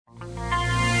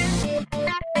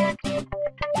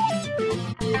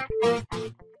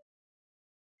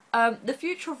The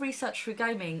future of research through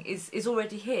gaming is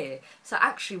already here. So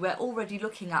actually we're already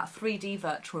looking at 3D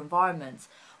virtual environments.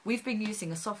 We've been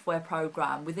using a software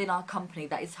program within our company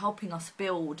that is helping us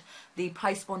build the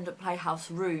Placebond Playhouse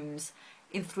rooms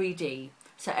in 3D.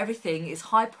 So everything is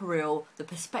hyper-real, the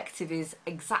perspective is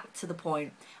exact to the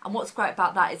point. And what's great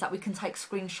about that is that we can take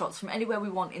screenshots from anywhere we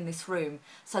want in this room,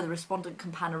 so the respondent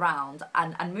can pan around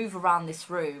and move around this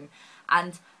room.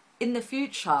 And in the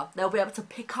future, they'll be able to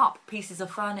pick up pieces of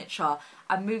furniture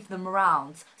and move them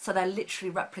around, so they're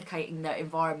literally replicating their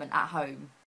environment at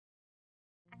home.